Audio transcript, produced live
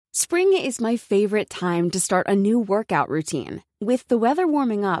Spring is my favorite time to start a new workout routine. With the weather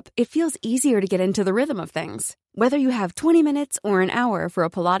warming up, it feels easier to get into the rhythm of things. Whether you have 20 minutes or an hour for a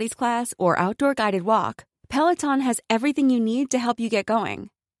Pilates class or outdoor guided walk, Peloton has everything you need to help you get going.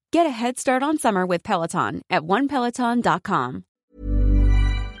 Get a head start on summer with Peloton at onepeloton.com.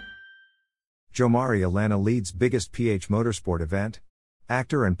 Jomari Yllana leads biggest PH motorsport event.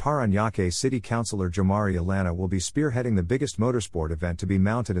 Actor and Parañaque City Councilor Jomari Yllana will be spearheading the biggest motorsport event to be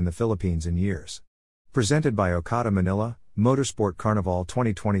mounted in the Philippines in years. Presented by Okada Manila, Motorsport Carnival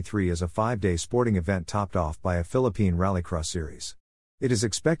 2023 is a 5-day sporting event topped off by a Philippine rallycross series. It is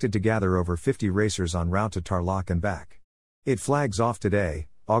expected to gather over 50 racers en route to Tarlac and back. It flags off today,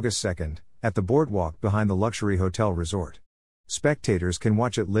 August 2nd, at the boardwalk behind the luxury hotel resort. Spectators can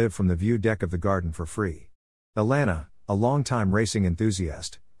watch it live from the view deck of the garden for free. Yllana, a longtime racing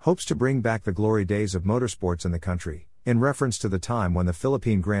enthusiast, hopes to bring back the glory days of motorsports in the country, in reference to the time when the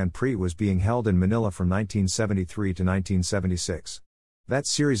Philippine Grand Prix was being held in Manila from 1973 to 1976. That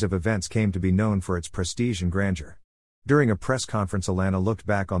series of events came to be known for its prestige and grandeur. During a press conference, Yllana looked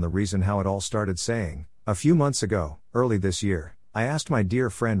back on the reason how it all started, saying, "A few months ago, early this year, I asked my dear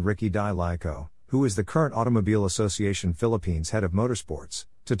friend Ricky Di Laico, who is the current Automobile Association Philippines head of motorsports,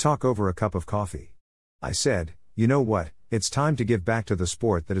 to talk over a cup of coffee. I said, you know what, it's time to give back to the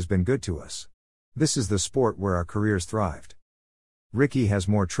sport that has been good to us. This is the sport where our careers thrived. Ricky has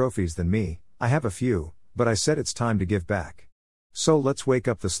more trophies than me, I have a few, but I said it's time to give back. So let's wake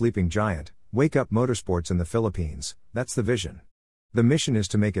up the sleeping giant, wake up motorsports in the Philippines, that's the vision. The mission is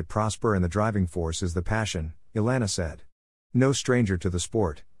to make it prosper and the driving force is the passion," Yllana said. No stranger to the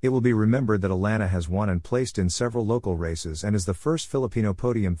sport, it will be remembered that Yllana has won and placed in several local races and is the first Filipino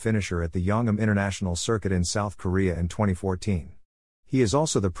podium finisher at the Yongam International Circuit in South Korea in 2014. He is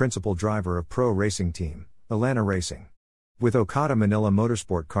also the principal driver of pro racing team, Yllana Racing. With Okada Manila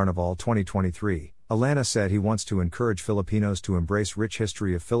Motorsport Carnival 2023, Yllana said he wants to encourage Filipinos to embrace rich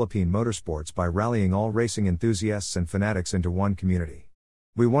history of Philippine motorsports by rallying all racing enthusiasts and fanatics into one community.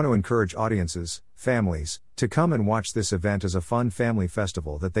 We want to encourage audiences, families, to come and watch this event as a fun family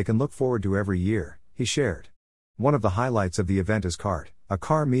festival that they can look forward to every year, he shared. One of the highlights of the event is CART, a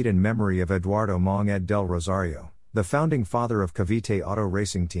car meet in memory of Eduardo Mong Ed del Rosario, the founding father of Cavite Auto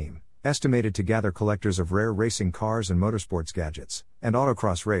Racing Team, estimated to gather collectors of rare racing cars and motorsports gadgets, and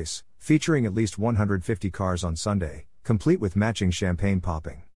autocross race, featuring at least 150 cars on Sunday, complete with matching champagne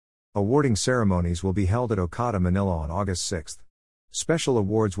popping. Awarding ceremonies will be held at Okada Manila on August 6th. Special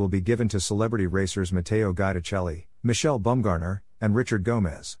awards will be given to celebrity racers Matteo Guidicelli, Michelle Bumgarner, and Richard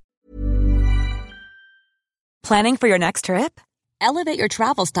Gomez. Planning for your next trip? Elevate your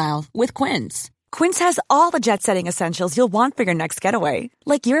travel style with Quince. Quince has all the jet-setting essentials you'll want for your next getaway,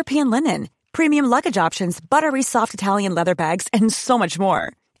 like European linen, premium luggage options, buttery soft Italian leather bags, and so much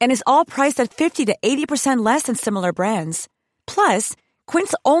more. And is all priced at 50 to 80% less than similar brands. Plus,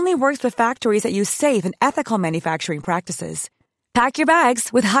 Quince only works with factories that use safe and ethical manufacturing practices. Pack your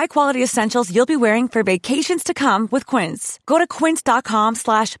bags with high-quality essentials you'll be wearing for vacations to come with Quince. Go to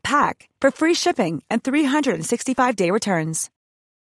quince.com/pack for free shipping and 365-day returns.